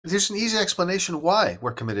There's an easy explanation why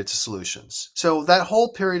we're committed to solutions. So, that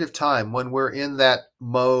whole period of time when we're in that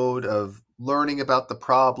mode of learning about the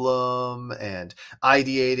problem and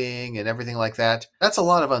ideating and everything like that, that's a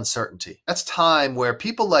lot of uncertainty. That's time where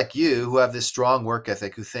people like you, who have this strong work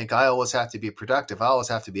ethic, who think I always have to be productive, I always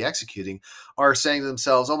have to be executing, are saying to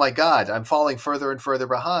themselves, oh my God, I'm falling further and further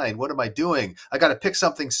behind. What am I doing? I got to pick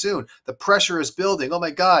something soon. The pressure is building. Oh my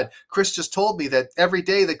God, Chris just told me that every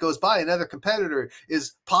day that goes by, another competitor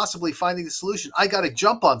is possibly finding the solution. I got to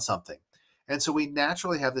jump on something. And so we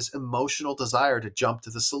naturally have this emotional desire to jump to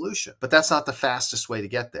the solution. But that's not the fastest way to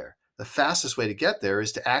get there. The fastest way to get there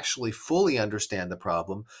is to actually fully understand the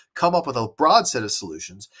problem, come up with a broad set of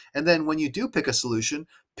solutions, and then when you do pick a solution,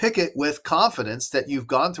 pick it with confidence that you've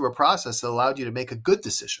gone through a process that allowed you to make a good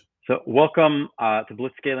decision. So welcome to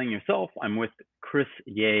Blitzscaling yourself. I'm with Chris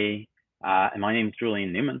Ye, and my name is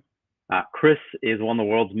Julien Newman. Chris is one of the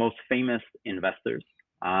world's most famous investors.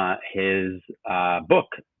 His book,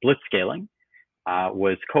 Blitzscaling,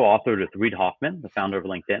 was co-authored with Reid, the founder of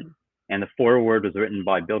LinkedIn, and the foreword was written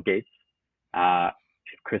by Bill Gates.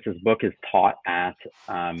 Chris's book is taught at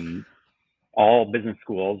all business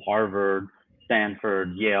schools, Harvard,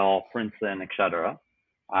 Stanford, Yale, Princeton, etc.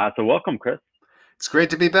 So welcome, Chris. It's great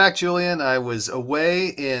to be back, Julien. I was away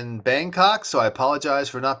in Bangkok, so I apologize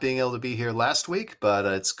for not being able to be here last week, but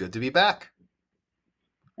it's good to be back.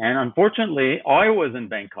 And unfortunately, I was in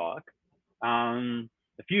Bangkok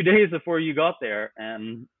a few days before you got there,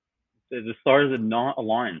 and the stars did not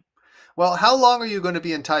align. Well, how long are you going to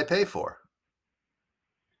be in Taipei for?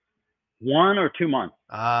 1 or 2 months.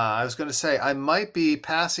 I was going to say, I might be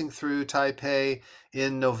passing through Taipei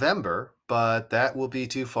in November, but that will be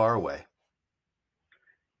too far away.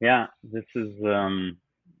 Yeah, this is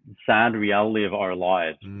sad reality of our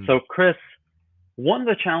lives. So, Chris, one of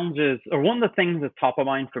the challenges, or one of the things that's top of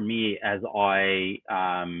mind for me as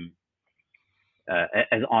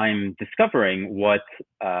I'm discovering what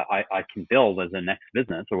I can build as a next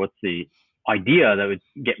business, or what's the idea that would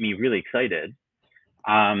get me really excited,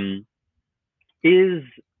 is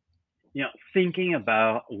thinking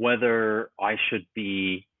about whether I should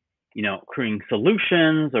be creating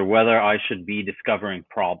solutions or whether I should be discovering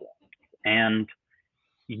problems. And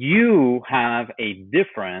you have a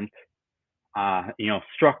different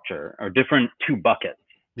structure, or different two buckets.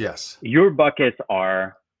 Yes. Your buckets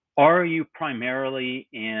are you primarily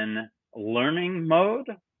in learning mode,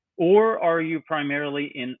 or are you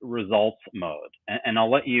primarily in results mode? And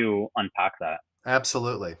I'll let you unpack that.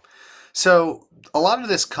 Absolutely. So, a lot of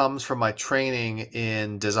this comes from my training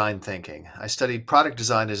in design thinking. I studied product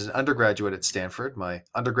design as an undergraduate at Stanford. My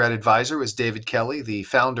undergrad advisor was David Kelly, the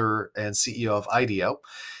founder and CEO of IDEO.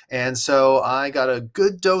 And so I got a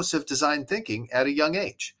good dose of design thinking at a young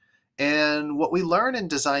age. And what we learn in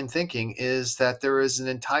design thinking is that there is an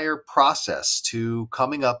entire process to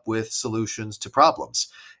coming up with solutions to problems.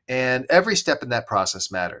 And every step in that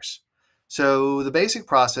process matters. So the basic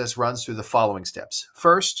process runs through the following steps.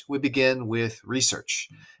 First, we begin with research,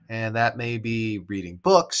 and that may be reading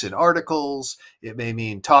books and articles. It may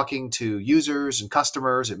mean talking to users and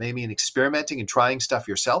customers. It may mean experimenting and trying stuff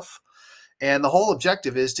yourself. And the whole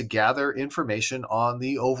objective is to gather information on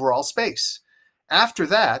the overall space. After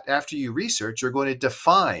that, after you research, you're going to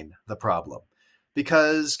define the problem.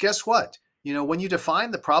 Because guess what? When you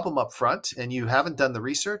define the problem up front and you haven't done the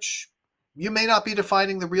research, you may not be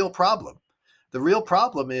defining the real problem. The real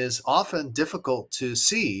problem is often difficult to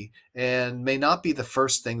see and may not be the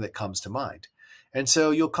first thing that comes to mind. And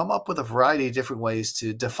so you'll come up with a variety of different ways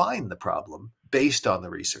to define the problem based on the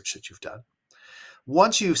research that you've done.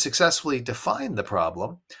 Once you've successfully defined the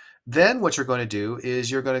problem, then what you're going to do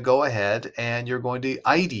is you're going to go ahead and you're going to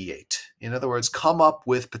ideate. In other words, come up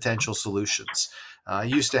with potential solutions. I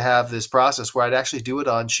used to have this process where I'd actually do it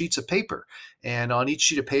on sheets of paper. And on each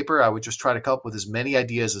sheet of paper, I would just try to come up with as many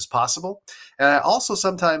ideas as possible. And I also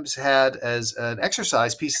sometimes had as an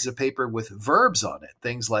exercise pieces of paper with verbs on it,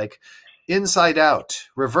 things like inside out,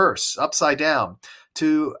 reverse, upside down,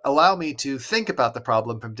 to allow me to think about the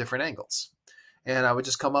problem from different angles. And I would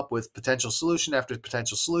just come up with potential solution after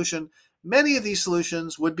potential solution. Many of these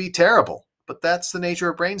solutions would be terrible, but that's the nature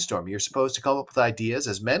of brainstorming. You're supposed to come up with ideas,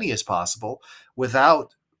 as many as possible,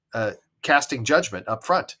 without casting judgment up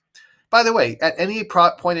front. By the way, at any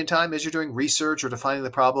point in time as you're doing research or defining the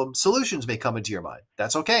problem, solutions may come into your mind.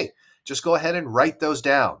 That's okay. Just go ahead and write those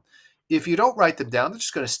down. If you don't write them down, they're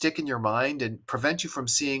just going to stick in your mind and prevent you from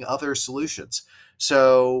seeing other solutions.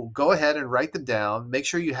 So go ahead and write them down. Make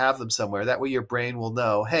sure you have them somewhere. That way your brain will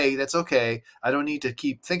know, hey, that's okay. I don't need to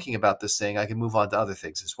keep thinking about this thing. I can move on to other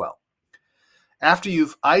things as well. After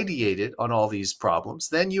you've ideated on all these problems,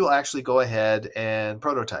 then you'll actually go ahead and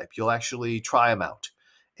prototype. You'll actually try them out.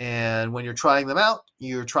 And when you're trying them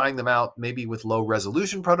out maybe with low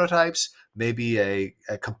resolution prototypes, maybe a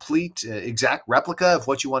complete exact replica of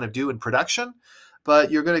what you want to do in production. But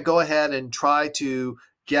you're going to go ahead and try to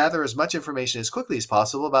gather as much information as quickly as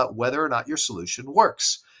possible about whether or not your solution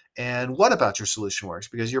works and what about your solution works,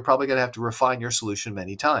 because you're probably going to have to refine your solution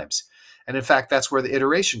many times. And in fact, that's where the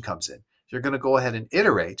iteration comes in. You're going to go ahead and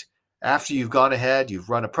iterate after you've gone ahead, you've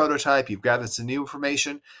run a prototype, you've gathered some new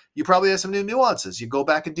information, you probably have some new nuances. You go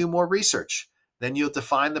back and do more research. Then you'll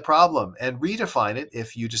define the problem and redefine it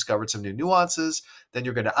if you discovered some new nuances. Then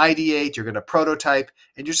you're going to ideate, you're going to prototype,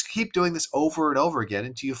 and you just keep doing this over and over again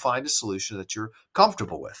until you find a solution that you're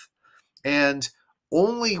comfortable with. And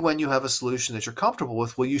only when you have a solution that you're comfortable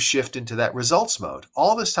with will you shift into that results mode.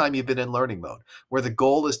 All this time you've been in learning mode, where the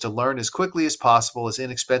goal is to learn as quickly as possible, as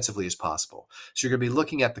inexpensively as possible. So you're going to be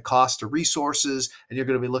looking at the cost of resources, and you're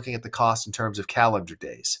going to be looking at the cost in terms of calendar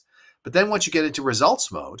days. But then once you get into results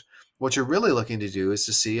mode, what you're really looking to do is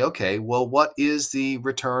to see, okay, well, what is the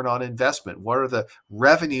return on investment? What are the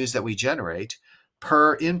revenues that we generate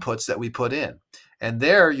per inputs that we put in? And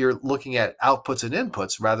there you're looking at outputs and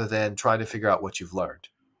inputs rather than trying to figure out what you've learned.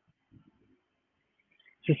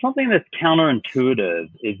 So something that's counterintuitive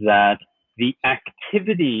is that the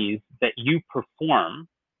activities that you perform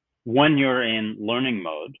when you're in learning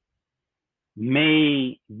mode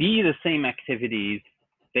may be the same activities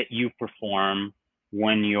that you perform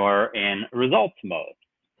when you're in results mode.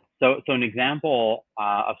 So an example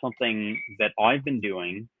of something that I've been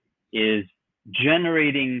doing is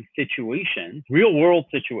generating situations, real world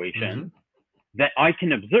situations that I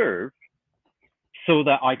can observe so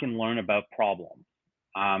that I can learn about problems.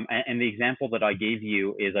 And the example that I gave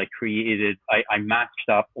you is I matched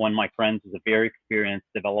up one of my friends who's a very experienced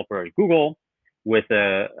developer at Google with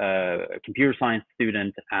a computer science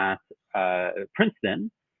student at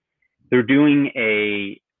Princeton. They're doing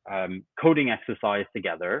a coding exercise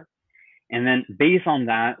together. And then based on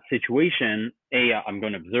that situation, I'm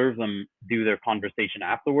going to observe them do their conversation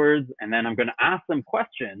afterwards. And then I'm going to ask them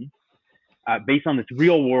questions based on this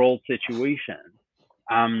real world situation.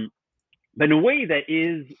 But in a way that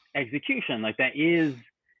is execution, like that is,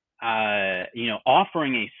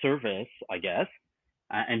 offering a service, I guess,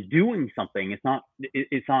 and doing something.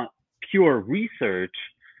 It's not pure research,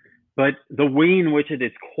 but the way in which it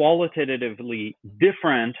is qualitatively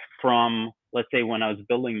different from, let's say, when I was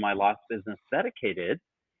building my last business dedicated,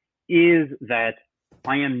 is that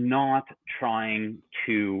I am not trying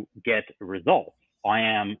to get results. I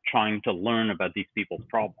am trying to learn about these people's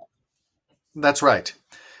problems. That's right.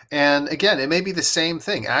 And again, it may be the same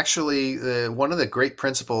thing. Actually, one of the great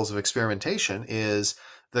principles of experimentation is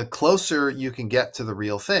the closer you can get to the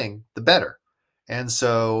real thing, the better. And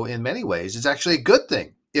so, in many ways, it's actually a good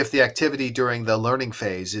thing if the activity during the learning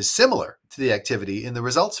phase is similar to the activity in the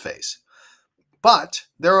results phase. But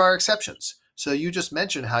there are exceptions. So, you just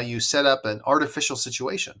mentioned how you set up an artificial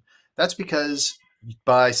situation. That's because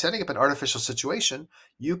by setting up an artificial situation,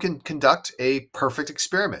 you can conduct a perfect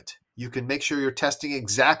experiment. You can make sure you're testing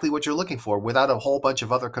exactly what you're looking for without a whole bunch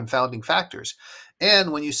of other confounding factors.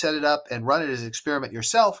 And when you set it up and run it as an experiment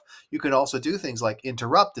yourself, you can also do things like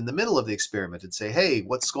interrupt in the middle of the experiment and say, hey,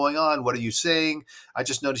 what's going on? What are you saying? I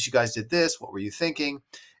just noticed you guys did this. What were you thinking?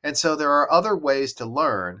 And so there are other ways to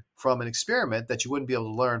learn from an experiment that you wouldn't be able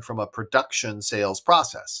to learn from a production sales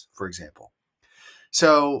process, for example.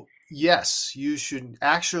 So, yes, you should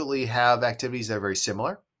actually have activities that are very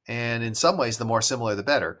similar. And in some ways, the more similar, the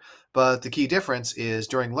better. But the key difference is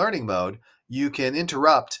during learning mode, you can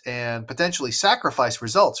interrupt and potentially sacrifice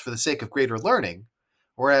results for the sake of greater learning.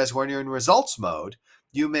 Whereas when you're in results mode,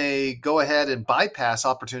 you may go ahead and bypass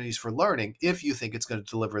opportunities for learning if you think it's going to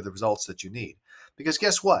deliver the results that you need. Because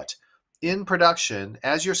guess what? In production,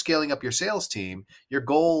 as you're scaling up your sales team, your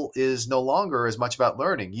goal is no longer as much about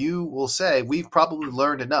learning. You will say, we've probably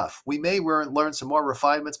learned enough. We may learn some more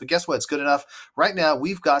refinements, but guess what? It's good enough. Right now,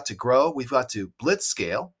 we've got to grow. We've got to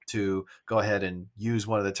blitzscale, to go ahead and use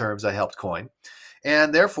one of the terms I helped coin.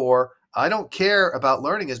 And therefore, I don't care about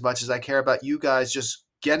learning as much as I care about you guys just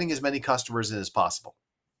getting as many customers in as possible.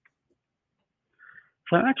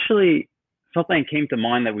 So actually, something came to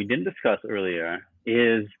mind that we didn't discuss earlier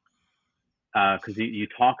is, because you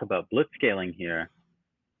talk about blitzscaling here,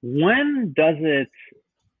 when do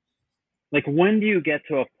you get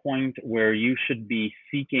to a point where you should be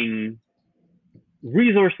seeking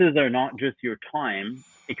resources that are not just your time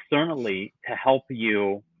externally to help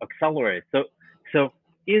you accelerate? So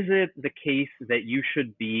is it the case that you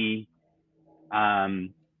should be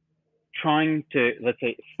trying to, let's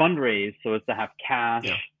say, fundraise so as to have cash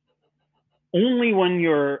Yeah. only when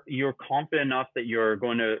you're confident enough that you're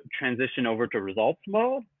going to transition over to results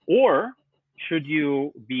mode, or should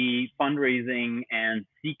you be fundraising and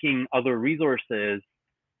seeking other resources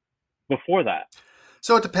before that?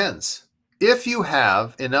 So it depends. If you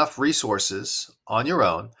have enough resources on your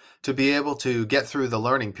own to be able to get through the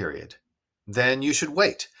learning period, then you should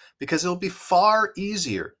wait because it'll be far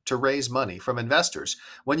easier to raise money from investors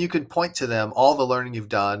when you can point to them all the learning you've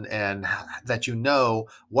done and that you know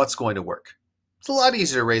what's going to work. It's a lot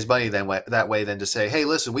easier to raise money that way than to say, hey,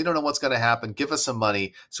 listen, we don't know what's going to happen. Give us some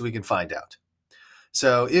money so we can find out.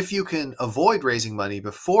 So if you can avoid raising money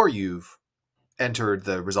before you've entered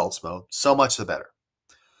the results mode, so much the better.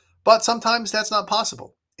 But sometimes that's not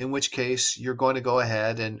possible, in which case you're going to go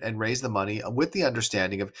ahead and raise the money with the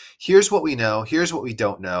understanding of here's what we know, here's what we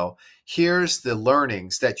don't know, here's the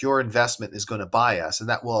learnings that your investment is going to buy us, and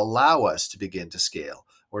that will allow us to begin to scale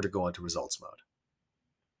or to go into results mode.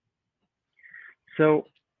 So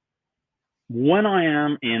when I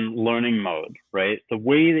am in learning mode, right, the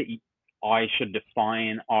way that I should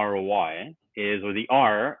define ROI is, or the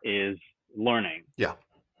R is learning. Yeah.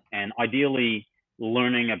 And ideally,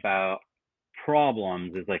 learning about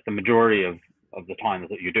problems is like the majority of the time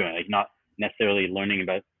is what you're doing, like not necessarily learning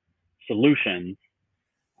about solutions.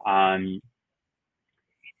 Um,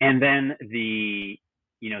 and then the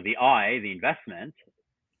I, the investment,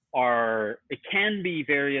 it can be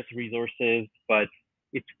various resources, but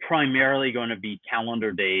it's primarily going to be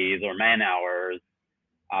calendar days or man hours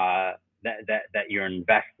that you're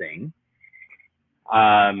investing.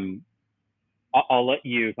 Um, I'll let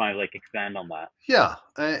you kind of like expand on that. Yeah,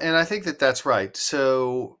 and I think that that's right.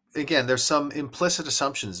 So again, there's some implicit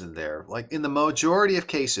assumptions in there. Like in the majority of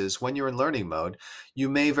cases, when you're in learning mode, you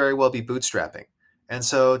may very well be bootstrapping. And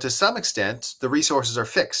so to some extent, the resources are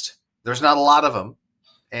fixed. There's not a lot of them,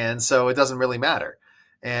 and so it doesn't really matter.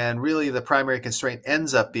 And really the primary constraint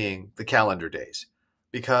ends up being the calendar days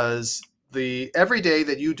because the every day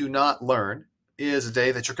that you do not learn is a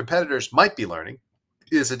day that your competitors might be learning,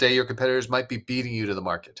 is a day your competitors might be beating you to the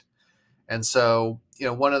market. And so,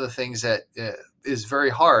 one of the things that is very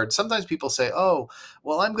hard, sometimes people say, oh,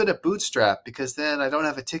 well, I'm going to bootstrap because then I don't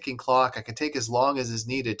have a ticking clock. I can take as long as is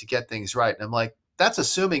needed to get things right. And I'm like, that's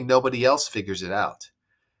assuming nobody else figures it out.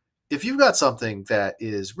 If you've got something that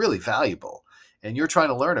is really valuable and you're trying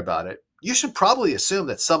to learn about it, you should probably assume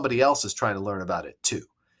that somebody else is trying to learn about it too.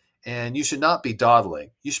 And you should not be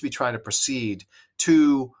dawdling. You should be trying to proceed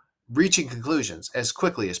to reaching conclusions as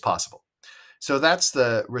quickly as possible. So that's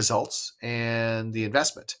the results and the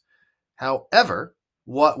investment. However,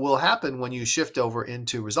 what will happen when you shift over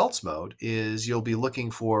into results mode is you'll be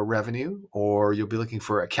looking for revenue, or you'll be looking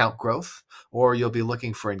for account growth, or you'll be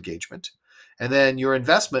looking for engagement. And then your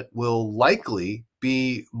investment will likely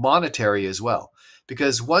be monetary as well.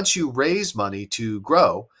 Because once you raise money to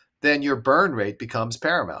grow, then your burn rate becomes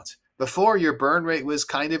paramount. Before, your burn rate was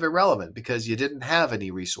kind of irrelevant because you didn't have any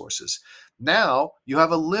resources. Now you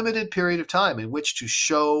have a limited period of time in which to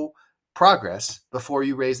show progress before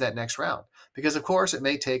you raise that next round. Because, of course, it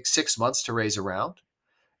may take 6 months to raise a round,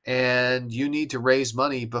 and you need to raise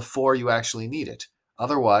money before you actually need it.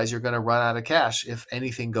 Otherwise, you're going to run out of cash if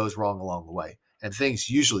anything goes wrong along the way. And things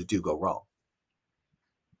usually do go wrong.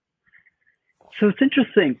 So it's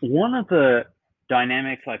interesting. One of the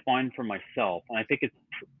dynamics I find for myself, and I think it's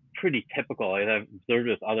pretty typical, I've observed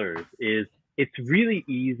with others, is it's really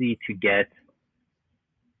easy to get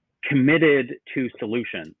committed to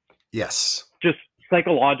solutions. Yes. Just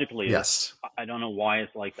psychologically, Yes. I don't know why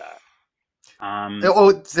it's like that.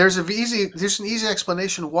 There's an easy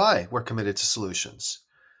explanation why we're committed to solutions.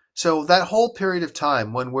 So that whole period of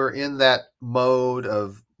time when we're in that mode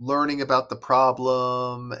of learning about the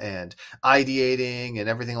problem and ideating and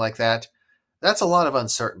everything like that, that's a lot of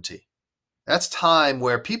uncertainty. That's time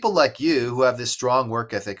where people like you who have this strong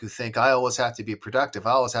work ethic, who think I always have to be productive,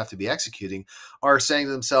 I always have to be executing, are saying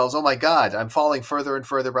to themselves, oh my God, I'm falling further and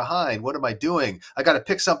further behind. What am I doing? I got to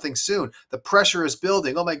pick something soon. The pressure is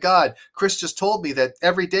building. Oh my God, Chris just told me that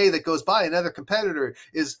every day that goes by, another competitor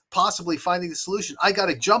is possibly finding the solution. I got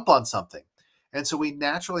to jump on something. And so we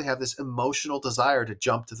naturally have this emotional desire to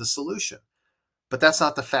jump to the solution. But that's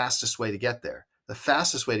not the fastest way to get there. The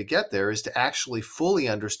fastest way to get there is to actually fully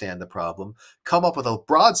understand the problem, come up with a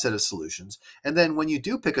broad set of solutions, and then when you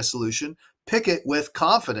do pick a solution, pick it with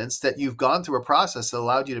confidence that you've gone through a process that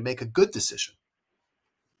allowed you to make a good decision.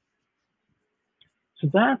 So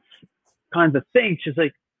that's kind of the thing. Just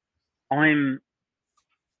like I'm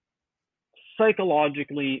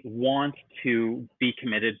psychologically want to be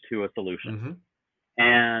committed to a solution. Mm-hmm.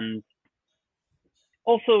 And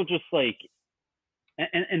also just like,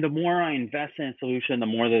 and the more I invest in a solution, the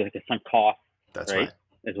more there's like a sunk cost, That's right, right.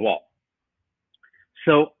 as well.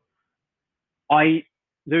 So I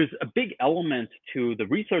there's a big element to the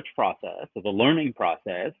research process, or the learning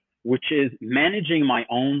process, which is managing my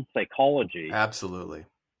own psychology Absolutely.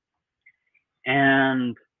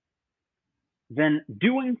 and then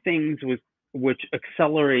doing things with which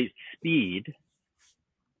accelerate speed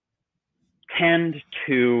tend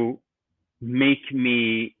to make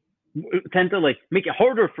me tend to like make it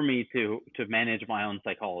harder for me to manage my own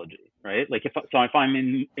psychology, right? Like if I'm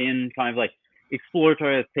in kind of like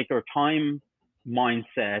exploratory, take our time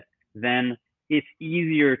mindset, then it's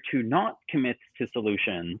easier to not commit to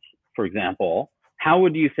solutions. For example, how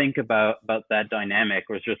would you think about that dynamic,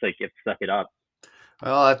 or it's just like, if suck it up?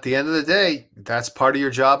 Well, at the end of the day, that's part of your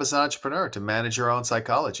job as an entrepreneur to manage your own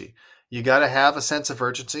psychology. You got to have a sense of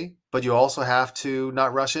urgency, but you also have to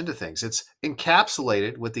not rush into things. It's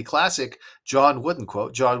encapsulated with the classic John Wooden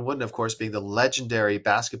quote. John Wooden, of course, being the legendary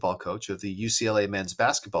basketball coach of the UCLA men's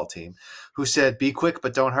basketball team, who said, "Be quick,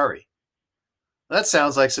 but don't hurry." That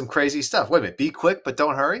sounds like some crazy stuff. Wait a minute, be quick, but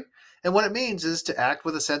don't hurry? And what it means is to act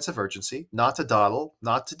with a sense of urgency, not to dawdle,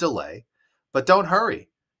 not to delay, but don't hurry.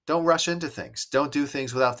 Don't rush into things. Don't do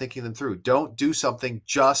things without thinking them through. Don't do something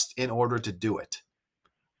just in order to do it.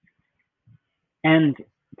 And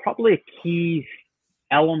probably a key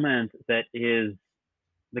element that is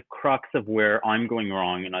the crux of where I'm going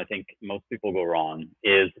wrong, and I think most people go wrong,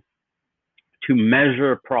 is to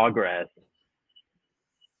measure progress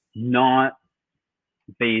not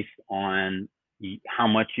based on how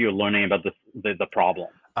much you're learning about the problem.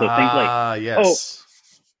 So think like, Ah, oh, yes.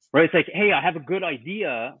 right, it's like, hey, I have a good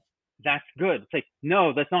idea. That's good. It's like,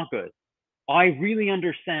 no, that's not good. I really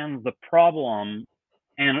understand the problem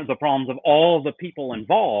and the problems of all the people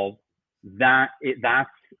involved. That's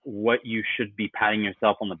what you should be patting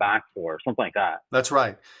yourself on the back for, something like that. That's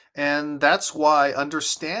right. And that's why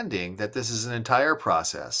understanding that this is an entire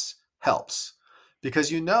process helps.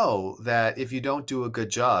 Because you know that if you don't do a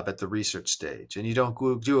good job at the research stage and you don't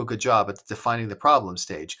do a good job at defining the problem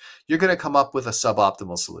stage, you're going to come up with a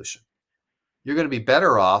suboptimal solution. You're going to be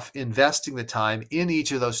better off investing the time in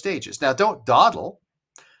each of those stages. Now, don't dawdle.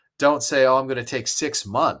 Don't say, oh, I'm going to take 6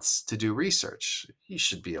 months to do research. You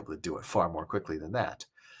should be able to do it far more quickly than that.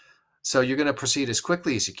 So you're going to proceed as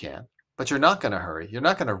quickly as you can, but you're not going to hurry. You're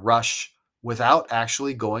not going to rush without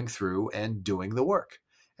actually going through and doing the work.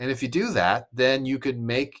 And if you do that, then you can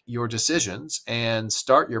make your decisions and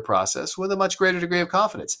start your process with a much greater degree of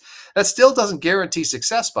confidence. That still doesn't guarantee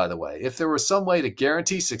success, by the way. If there was some way to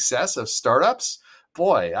guarantee success of startups,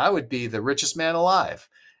 boy, I would be the richest man alive.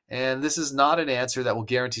 And this is not an answer that will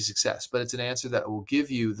guarantee success, but it's an answer that will give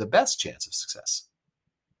you the best chance of success.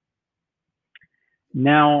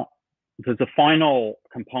 Now, there's a final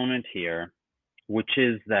component here, which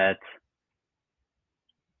is that,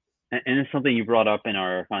 and it's something you brought up in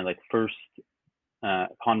our kind of like first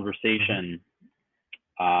Mm-hmm. conversation,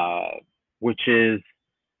 which is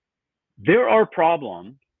there are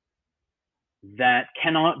problems that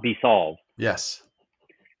cannot be solved, Yes.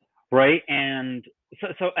 right? And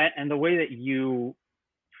and the way that you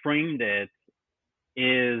framed it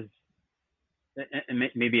is, and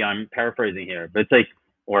maybe I'm paraphrasing here, but it's like,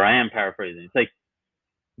 or I am paraphrasing. It's like,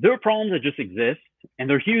 there are problems that just exist, and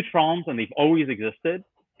they're huge problems, and they've always existed.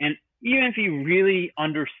 And even if you really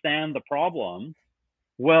understand the problem,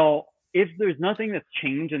 well, if there's nothing that's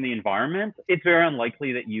changed in the environment, it's very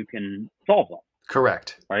unlikely that you can solve them,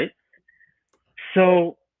 Correct. right?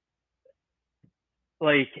 So,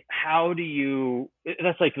 like, how do you?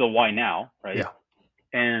 That's like the why now, right? Yeah.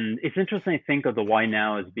 And it's interesting to think of the why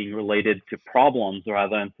now as being related to problems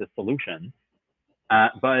rather than to solutions.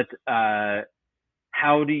 But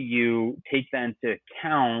how do you take that into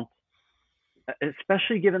account,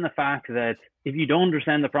 especially given the fact that if you don't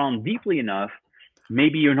understand the problem deeply enough,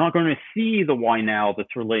 maybe you're not going to see the why now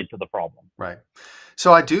that's related to the problem. Right.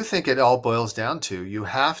 So I do think it all boils down to you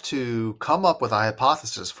have to come up with a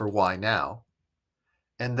hypothesis for why now,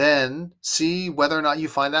 and then see whether or not you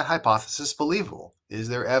find that hypothesis believable. Is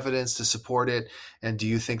there evidence to support it? And do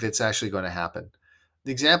you think that's actually going to happen?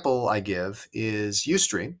 The example I give is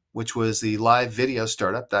Ustream, which was the live video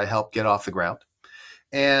startup that I helped get off the ground.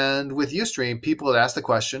 And with Ustream, people had asked the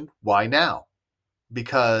question, why now?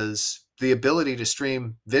 Because the ability to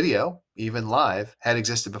stream video, even live, had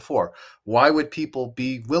existed before. Why would people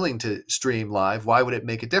be willing to stream live? Why would it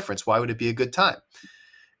make a difference? Why would it be a good time?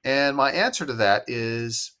 And my answer to that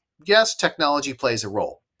is yes, technology plays a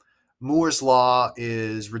role. Moore's law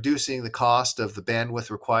is reducing the cost of the bandwidth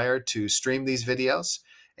required to stream these videos.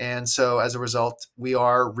 And so as a result, we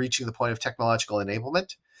are reaching the point of technological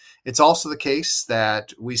enablement. It's also the case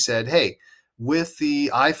that we said, hey, with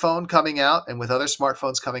the iPhone coming out and with other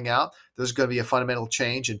smartphones coming out, there's going to be a fundamental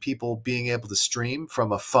change in people being able to stream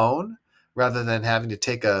from a phone rather than having to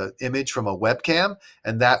take an image from a webcam.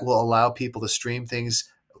 And that will allow people to stream things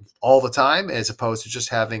all the time as opposed to just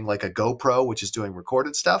having like a GoPro, which is doing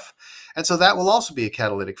recorded stuff. And so that will also be a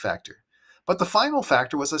catalytic factor. But the final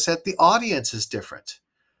factor was, I said, the audience is different.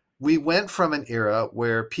 We went from an era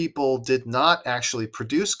where people did not actually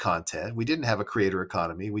produce content. We didn't have a creator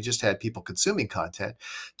economy. We just had people consuming content,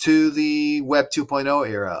 to the Web 2.0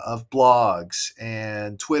 era of blogs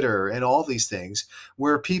and Twitter and all these things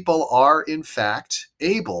where people are in fact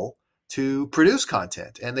able to produce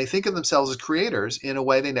content and they think of themselves as creators in a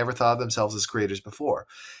way they never thought of themselves as creators before.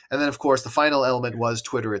 And then, of course, the final element was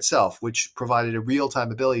Twitter itself, which provided a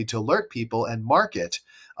real-time ability to alert people and market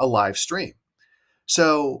a live stream.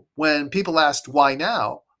 So when people asked why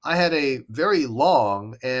now, I had a very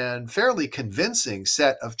long and fairly convincing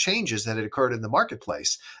set of changes that had occurred in the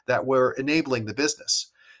marketplace that were enabling the business.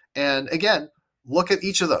 And again, look at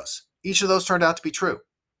each of those. Each of those turned out to be true.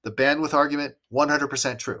 The bandwidth argument,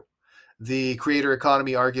 100% true. The creator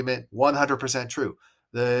economy argument, 100% true.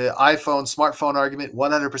 The iPhone, smartphone argument,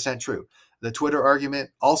 100% true. The Twitter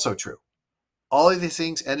argument, also true. All of these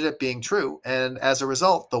things ended up being true. And as a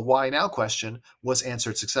result, the why now question was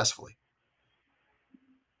answered successfully.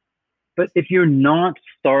 But if you're not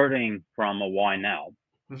starting from a why now,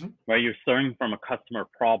 mm-hmm. right? You're starting from a customer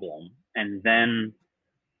problem and then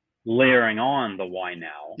layering on the why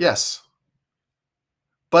now. Yes.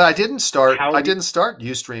 But I didn't start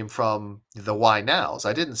Ustream from the why nows.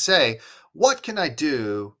 I didn't say, what can I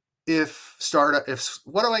do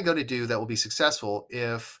what am I going to do that will be successful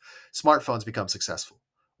if smartphones become successful?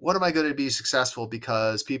 What am I going to be successful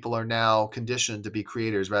because people are now conditioned to be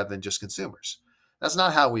creators rather than just consumers? That's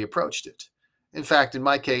not how we approached it. In fact, in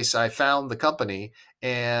my case, I found the company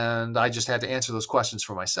and I just had to answer those questions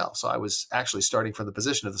for myself. So I was actually starting from the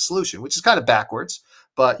position of the solution, which is kind of backwards.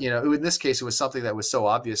 But in this case, it was something that was so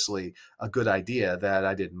obviously a good idea that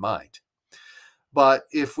I didn't mind. But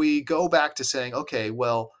if we go back to saying, okay,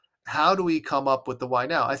 well, how do we come up with the why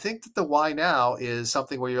now? I think that the why now is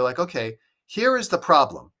something where you're like, okay, here is the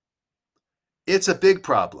problem. It's a big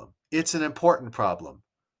problem. It's an important problem.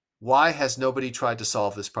 Why has nobody tried to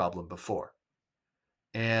solve this problem before?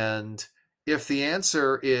 And if the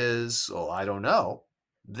answer is, oh, I don't know,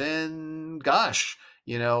 then gosh,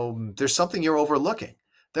 there's something you're overlooking.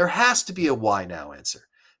 There has to be a why now answer,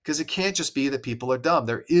 because it can't just be that people are dumb.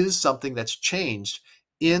 There is something that's changed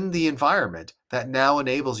in the environment that now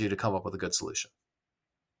enables you to come up with a good solution.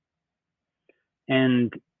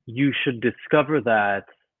 And you should discover that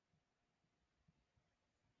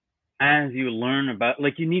as you learn about,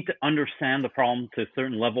 like, you need to understand the problem to a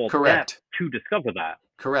certain level of depth to discover that.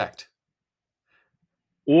 Correct.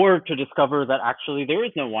 Or to discover that actually there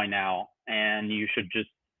is no why now, and you should just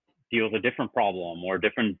deal with a different problem or a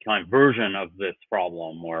different kind of version of this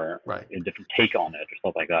problem or a different take on it or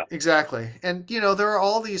stuff like that. Exactly. And, there are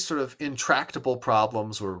all these sort of intractable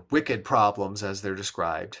problems or wicked problems as they're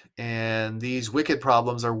described. And these wicked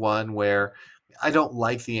problems are one where I don't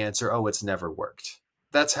like the answer, oh, it's never worked.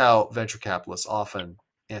 That's how venture capitalists often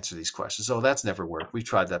answer these questions. Oh, that's never worked. We've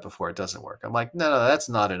tried that before. It doesn't work. I'm like, no, that's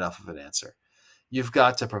not enough of an answer. You've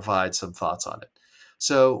got to provide some thoughts on it.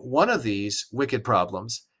 So one of these wicked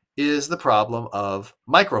problems is the problem of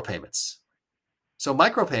micropayments. So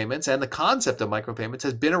micropayments and the concept of micropayments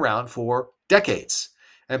has been around for decades.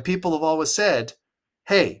 And people have always said,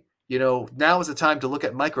 hey, now is the time to look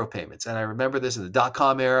at micropayments. And I remember this in the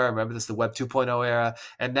dot-com era. I remember this in the Web 2.0 era.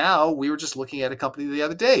 And now we were just looking at a company the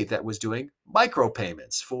other day that was doing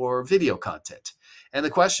micropayments for video content. And the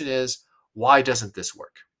question is, why doesn't this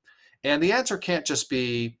work? And the answer can't just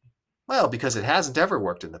be, well, because it hasn't ever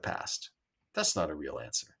worked in the past. That's not a real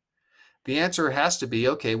answer. The answer has to be,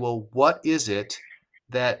 okay, well, what is it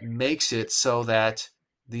that makes it so that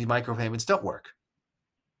the micropayments don't work?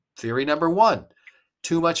 Theory number one,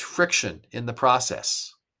 too much friction in the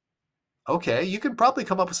process. Okay, you can probably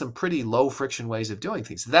come up with some pretty low friction ways of doing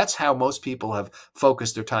things. That's how most people have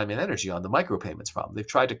focused their time and energy on the micropayments problem. They've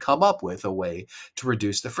tried to come up with a way to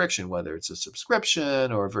reduce the friction, whether it's a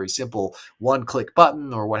subscription or a very simple one-click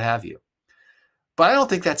button or what have you. But I don't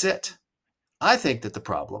think that's it. I think that the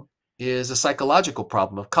problem is a psychological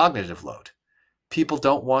problem of cognitive load. People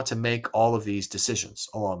don't want to make all of these decisions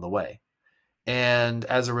along the way. And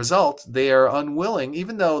as a result, they are unwilling,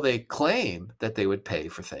 even though they claim that they would pay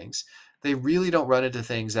for things, they really don't run into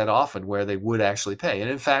things that often where they would actually pay. And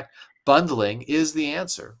in fact, bundling is the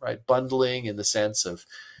answer, right? Bundling in the sense of,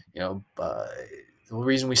 The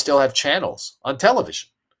reason we still have channels on television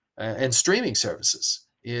and streaming services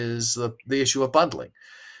is the issue of bundling.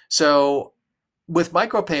 So with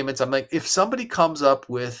micropayments, I'm like, if somebody comes up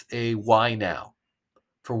with a why now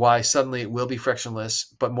for why suddenly it will be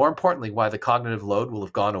frictionless, but more importantly, why the cognitive load will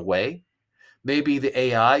have gone away. Maybe the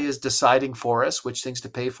AI is deciding for us which things to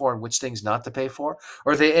pay for and which things not to pay for.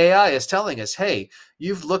 Or the AI is telling us, hey,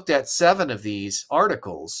 you've looked at 7 of these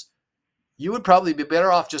articles. You would probably be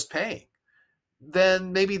better off just paying.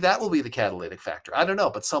 Then maybe that will be the catalytic factor. I don't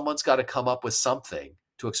know, but someone's got to come up with something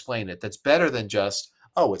to explain it that's better than just,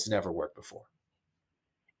 oh, it's never worked before.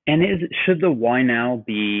 And should the why now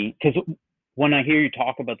be, because when I hear you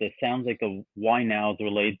talk about this, sounds like the why now is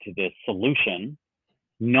related to the solution,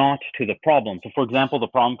 not to the problem. So, for example, the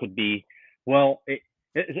problem could be, well,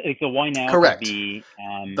 the why now could Correct. be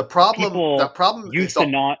The people problem is used to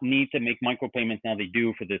not need to make micropayments, now they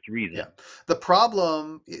do for this reason. Yeah. The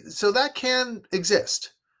problem, so that can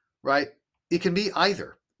exist, right? It can be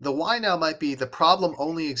either. The why now might be the problem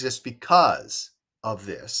only exists because of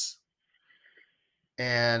this.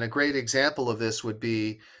 And a great example of this would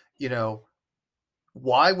be, you know,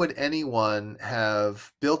 why would anyone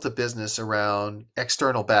have built a business around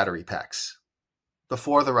external battery packs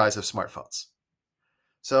before the rise of smartphones?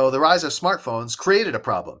 So the rise of smartphones created a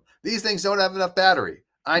problem. These things don't have enough battery.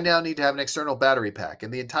 I now need to have an external battery pack,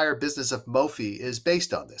 and the entire business of Mophie is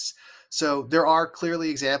based on this. So there are clearly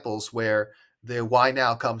examples where the why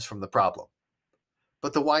now comes from the problem.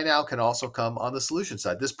 But the why now can also come on the solution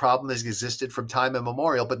side. This problem has existed from time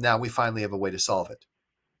immemorial, but now we finally have a way to solve it.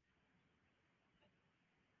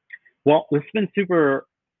 Well, this has been super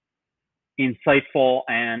insightful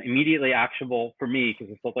and immediately actionable for me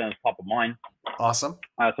because it's something that's top of mind. Awesome.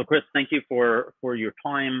 So, Chris, thank you for your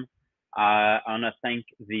time. I want to thank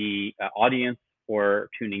the audience for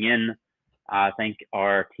tuning in. Thank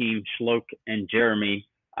our team, Shlok and Jeremy,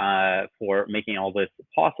 for making all this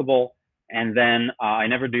possible. And then I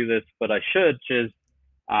never do this, but I should, just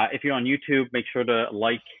if you're on YouTube, make sure to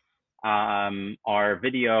like our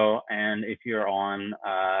video. And if you're on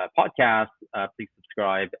podcast, please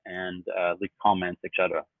subscribe and leave comments,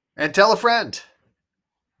 etc. And tell a friend.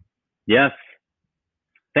 Yes.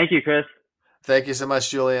 Thank you, Chris. Thank you so much,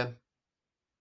 Julien.